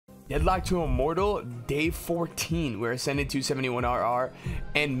Deadlock to Immortal, day 14. We're ascending 271 RR.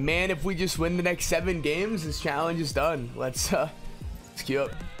 And man, if we just win the next 7 games, this challenge is done. Let's queue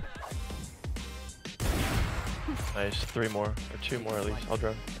up. Nice, 3 more, or 2 more at least. I'll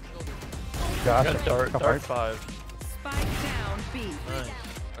drop. Gosh, Dart 5. Spike down B. Nice.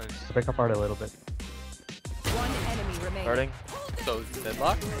 Pick apart a little bit. One enemy remaining. Starting. So,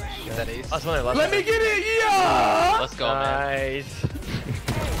 Deadlock? Is that ace? That's when I left. Let me get it, yeah! Let's go, man. Nice.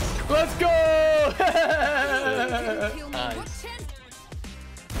 Let's go! Nice.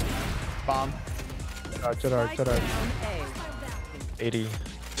 Bomb. Spike down A. 80.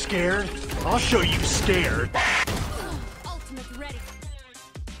 Scared? I'll show you scared. Ultimate ready.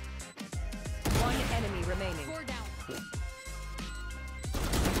 One enemy remaining.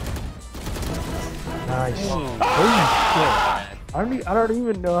 Nice. Holy shit. I don't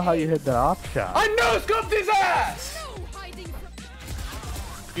even know how you hit that op shot. I no-scoped his ass!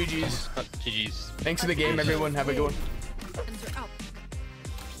 GG's. GG's. Thanks for the game, everyone. Have a good one.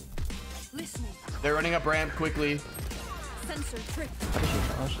 They're running up ramp quickly.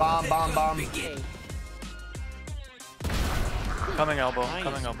 Bomb, bomb, bomb. Coming elbow.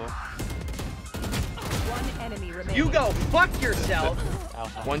 Coming elbow. One enemy remaining. You go fuck yourself.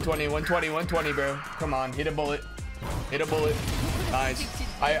 120, 120, 120, bro. Come on, hit a bullet. Hit a bullet. Nice.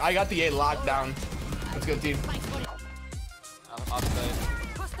 I got the A locked down. Let's go, team.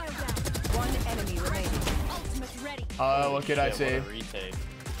 One enemy remaining. What could I say?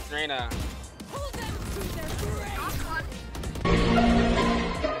 Reina.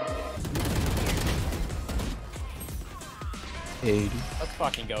 Let's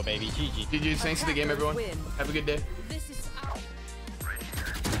fucking go, baby. GG. GG's. Thanks for the game, everyone. Have a good day.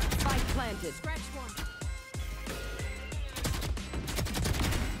 Spike planted.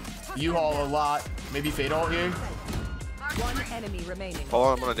 U-haul a lot. Maybe fade all here. One enemy remaining.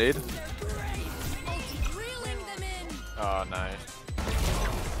 Oh, I'm gonna nade. Oh, nice.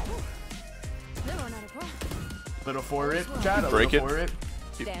 Little for it. Chat. Break it. For it.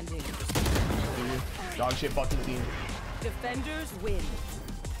 Standing. Dog shit fucking team. Defenders win.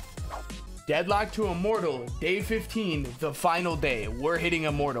 Deadlock to Immortal, day 15, the final day. We're hitting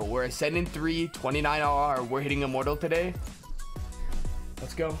Immortal. We're ascending 3, 29 RR. We're hitting Immortal today.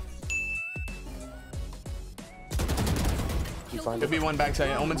 Let's go. Could be one backside.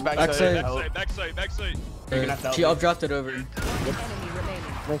 Omen's backside. Backside. You're gonna have to She help me. updrafted over. Enemy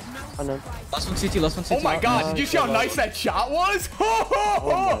remaining. Last one CT, last one CT. Oh my god, did you see how nice that shot was?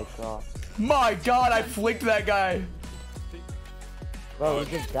 Oh my god. My god, I flicked that guy. Bro,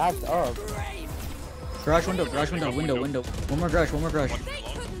 he just dapped up. Garage window, window. One more garage.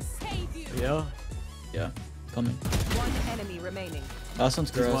 Yeah. Yeah, coming. One enemy remaining. Last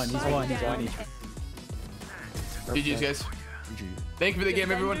one's garage. He's one. GG's, guys. Thank you for the game,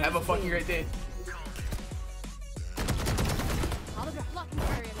 everyone. Have a fucking great day.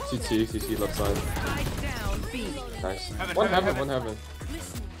 CC left side. Spike down B. Nice. One heaven.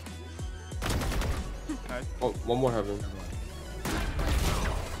 Oh, one more heaven.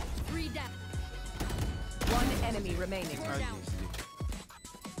 One enemy remaining.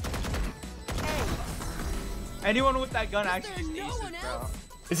 Anyone with that gun actually is aces, bro.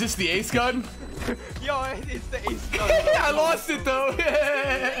 Is this the ace gun? Yo, it's the ace gun. I lost it though.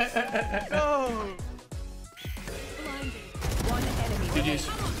 No. One enemy GG's.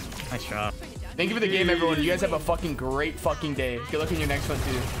 Nice shot. Thank you for the game, everyone. You guys have a fucking great fucking day. Good luck in your next one,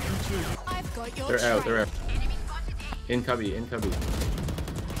 too. They're out. In cubby.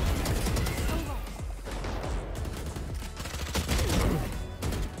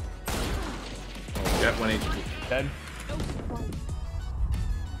 Jet 1 HP. Dead.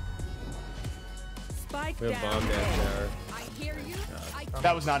 Spike We have down bomb down shower.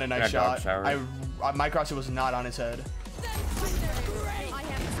 That was not a nice Yeah, dog shot. shower. My crosser was not on his head.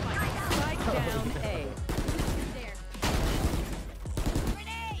 Spike down A.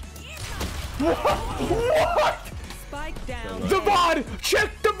 What? Spike down The VOD! Check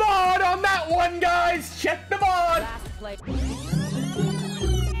the VOD on that one, guys! Check the VOD! Last play.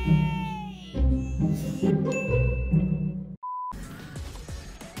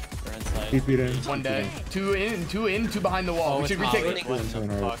 One day. Two in, two behind the wall. We should retake it. I'm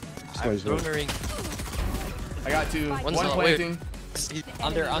ruining. I got two. One's One not- planting.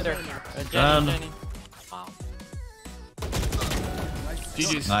 Under. Wow.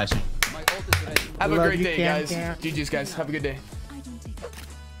 GG's. Nice. Have a Love great you, day, guys. CaMbCaMb. GG's, guys. Have a good day.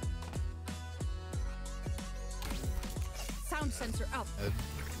 Sound sensor up.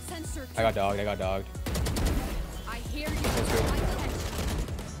 Sensor. I got dogged. I hear you.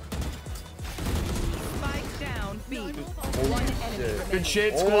 Spike down down B. One enemy remaining. Good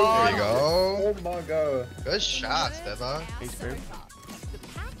shit, There squad. you go. Oh my god. Good shots, Deadlock. Thanks, bro.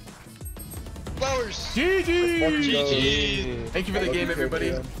 Flowers. GG. Thank you for the game, everybody.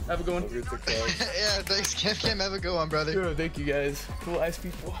 Have a good one. Yeah, thanks, CaMbCaMb. Have a good one, brother. Yo, thank you guys. Cool ice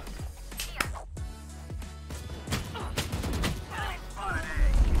people.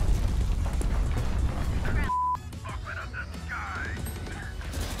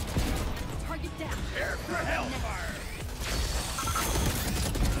 Target down. Air for hellfire.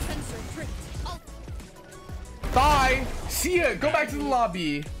 Sensor tripped. Ult. Bye. See ya. Go back to the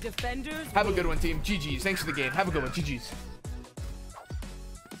lobby. Defenders. Have a good one, team. GG's. Thanks for the game. Have a good one. GG's.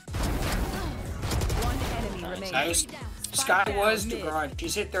 One enemy remaining. Nice. Sky was to garage.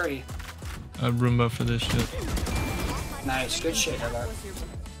 She's hit 30. Roomba for this shit. Nice. Good shit, Heather.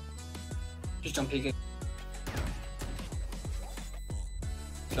 Just don't peek it.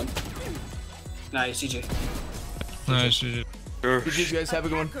 Come. Nice, CJ. Nice, GG. GG's, guys. Have a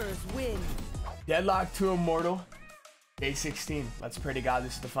good one. Hackers win. Deadlock to Immortal. Day 16. Let's pray to God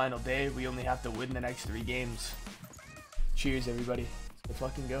this is the final day. We only have to win the next 3 games. Cheers, everybody. Let's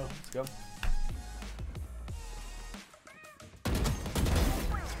fucking go. Let's go.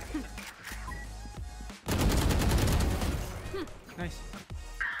 Nice.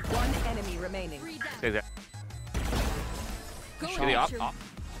 One enemy remaining. Stay there. Go Should be up.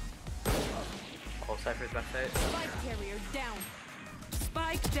 Oh, Cypher's back side. Spike carrier down.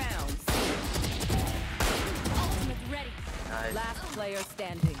 Spike down. Ultimate ready. Nice. Last player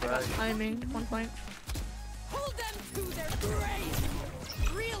standing. Timing. 1 point. Hold them to their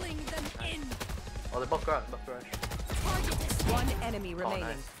grave. Reeling them in. Oh, they're both garage. Both garage. Target. One enemy remaining.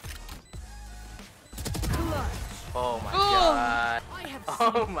 nice. Clutch. Oh my god. I have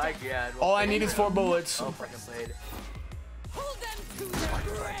Oh my god. All I need is 4 bullets. Oh, fucking played. Hold them to their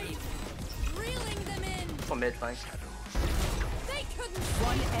grave. Reeling them in. Oh, mid flank. They couldn't.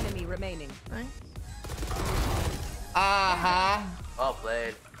 One enemy remaining. Well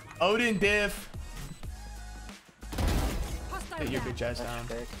played. Odin diff. Hostile Get your down. bitch ass down.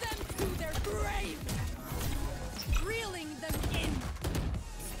 Them to their grave. Reeling them in.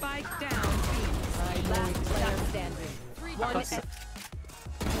 Spike down. Last player standing. One Nice.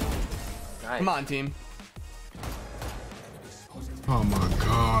 Come on, team. Oh my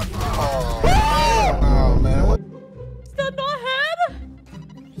god. Oh, man. What? Still no head.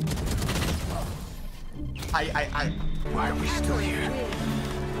 Why are we still here?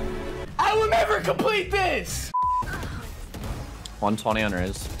 I will never complete this. 120 on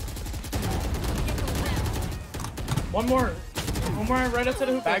Riz. One more. One more right outside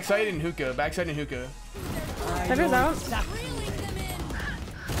of hookah. Backside and hookah. Backside and hookah. Cypher's out. Reeling them in.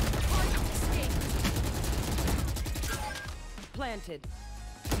 Planted.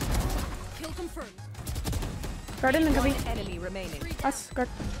 Kill confirmed. Garden and One enemy remaining. Us. Guard.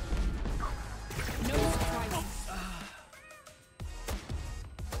 No surprises.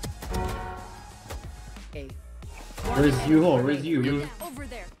 Eight. Where's you? Where's you? Over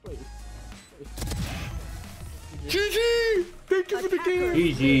there. GG. Thank you for the game.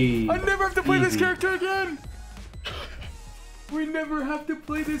 GG. I never have to play this character again. We never have to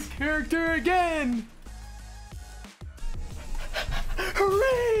play this character again.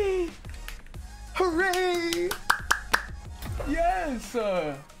 Hooray! Hooray! Yes!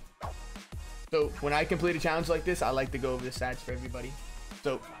 So when I complete a challenge like this, I like to go over the stats for everybody.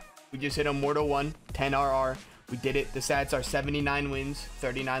 So we just hit Immortal 1, 10 RR. We did it. The stats are 79 wins,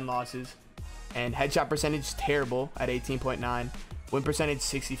 39 losses. And headshot percentage is terrible at 18.9. Win percentage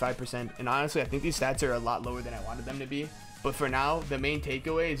 65%. And honestly, I think these stats are a lot lower than I wanted them to be. But for now, the main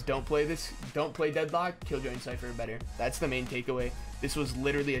takeaway is don't play Deadlock, Killjoy and Cypher better. That's the main takeaway. This was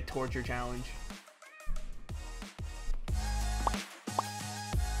literally a torture challenge.